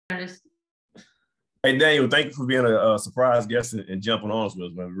Hey, Daniel, thank you for being a surprise guest and jumping on us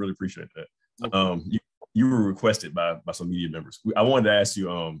with us, man. We really appreciate that. You were requested by some media members. I wanted to ask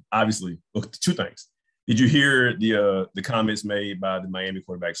you, obviously, two things. Did you hear the comments made by the Miami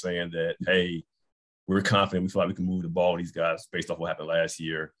quarterback saying that, hey, we're confident, we feel like we can move the ball on these guys based off what happened last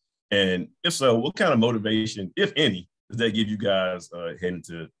year? And if so, what kind of motivation, if any, does that give you guys heading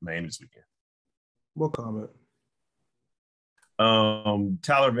to Miami this weekend? What comment?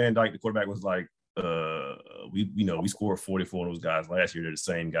 Tyler Van Dyke, the quarterback, was like, we scored 44 on those guys last year. They're the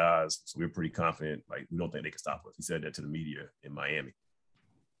same guys, so we're pretty confident. Like, we don't think they can stop us. He said that to the media in Miami.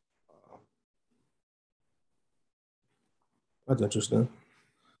 That's interesting.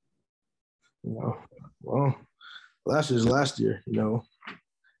 Well, last year's last year.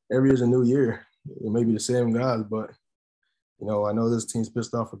 Every year's a new year. It may be the same guys, but I know this team's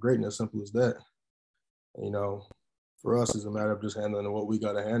pissed off for greatness. Simple as that. For us, it's a matter of just handling what we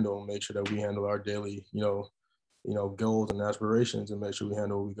got to handle and make sure that we handle our daily, goals and aspirations, and make sure we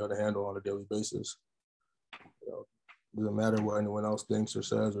handle what we got to handle on a daily basis. It doesn't matter what anyone else thinks or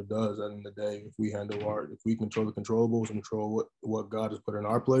says or does. At the end of the day, if we control the controllables and control what God has put in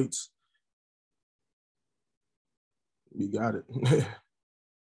our plates, we got it.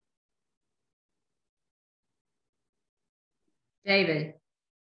 David.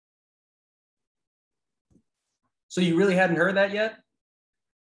 So you really hadn't heard that yet?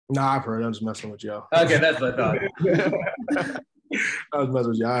 No, I've heard it. I'm just messing with y'all. Okay, that's what I thought. I was messing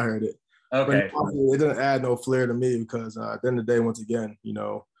with y'all. I heard it. Okay. But it doesn't add no flair to me because at the end of the day, once again,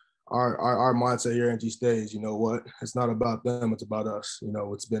 our mindset here at NC State is, it's not about them, it's about us.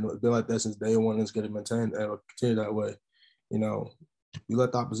 It's been like that since day one. It's going to maintain and continue that way. We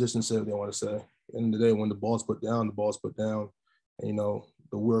let the opposition say what they want to say. At the end of the day, when the ball's put down, the ball's put down. And,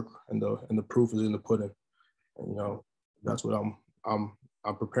 the work and the proof is in the pudding. And, that's what I'm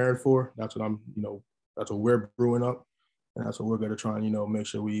prepared for. That's what that's what we're brewing up. And that's what we're going to try and, make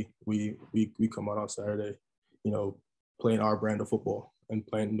sure we come out on Saturday, playing our brand of football and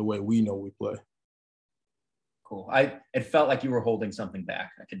playing the way we know we play. Cool. It felt like you were holding something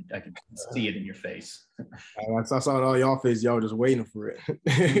back. I could see it in your face. I saw it all y'all face. Y'all were just waiting for it.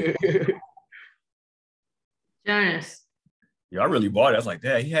 Jonas. Yeah, I really bought it. I was like,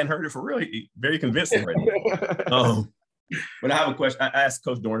 Dad, he hadn't heard it for real. Very convincing right now. But I have a question. I asked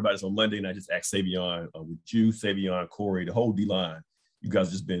Coach Dorn about this on Monday, and I just asked Savion, with you, Savion, Corey, the whole D-line. You guys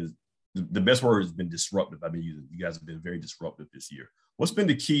have just been – the best word has been disruptive. I've been using. You guys have been very disruptive this year. What's been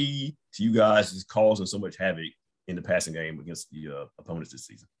the key to you guys just causing so much havoc in the passing game against the opponents this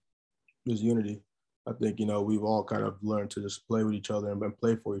season? Just unity. I think, we've all kind of learned to just play with each other and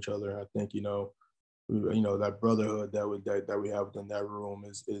play for each other. I think, that brotherhood that we have within that room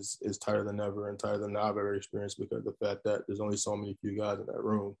is tighter than ever and tighter than I've ever experienced because of the fact that there's only so many few guys in that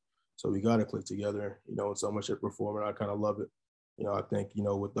room. So we got to click together, and so much at performing. I kind of love it. I think,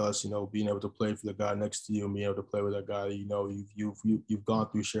 with us, being able to play for the guy next to you and being able to play with that guy, you've gone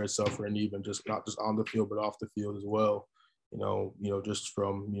through shared suffering, even just not just on the field, but off the field as well. Just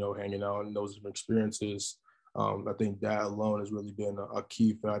from, hanging out and those experiences. I think that alone has really been a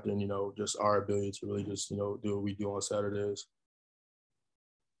key factor in, just our ability to really just, do what we do on Saturdays.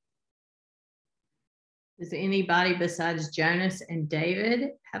 Does anybody besides Jonas and David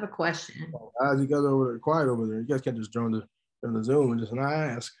have a question? Guys, you guys are quiet over there. You guys can't just join the Zoom and just not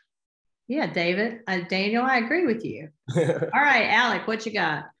ask. Yeah, David. Daniel, I agree with you. All right, Alec, what you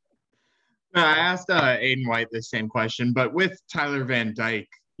got? I asked Aiden White the same question, but with Tyler Van Dyke,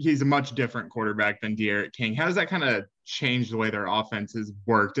 he's a much different quarterback than De'Aaron King. How does that kind of change the way their offense has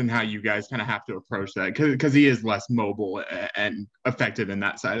worked and how you guys kind of have to approach that? Because he is less mobile and effective in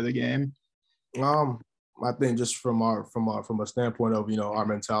that side of the game. I think just from a standpoint of our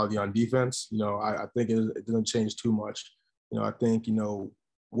mentality on defense, I think it doesn't change too much. I think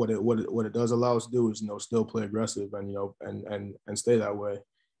what it does allow us to do is still play aggressive and stay that way.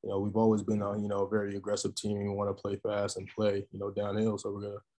 We've always been a very aggressive team. We want to play fast and play downhill.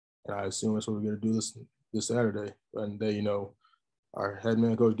 So and I assume that's what we're gonna do this Saturday. And our head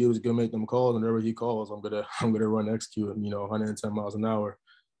man Coach Gibbs is gonna make them calls, and whatever he calls, I'm gonna run execute 110 miles an hour,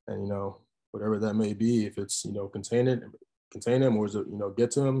 and whatever that may be, if it's contain him, or is it get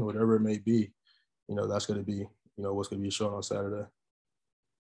to him, whatever it may be, that's gonna be what's gonna be shown on Saturday.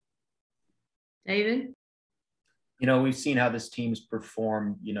 David. We've seen how this team's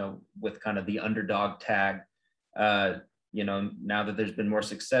performed, with kind of the underdog tag. Now that there's been more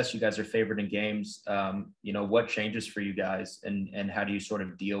success, you guys are favored in games. What changes for you guys, and how do you sort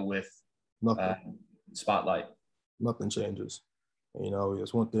of deal with spotlight? Nothing changes. And, you know,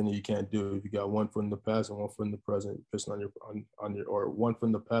 it's one thing that you can't do. If you got one foot in the past and one foot in the present, pissing on your, or one foot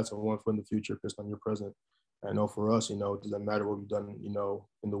in the past and one foot in the future, pissing on your present. I know for us, you know, it doesn't matter what we've done, you know,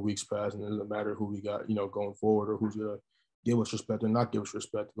 in the weeks past, and it doesn't matter who we got, you know, going forward, or who's gonna give us respect or not give us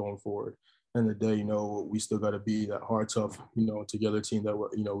respect going forward. End of the day, you know, we still got to be that hard, tough, you know, together team that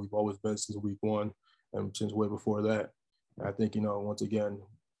you know, we've always been since week one and since way before that. And I think, you know, once again,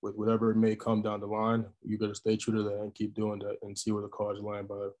 with whatever may come down the line, you got to stay true to that and keep doing that and see where the cards land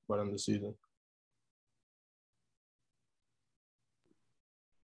by the end of the season.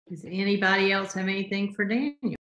 Does anybody else have anything for Daniel?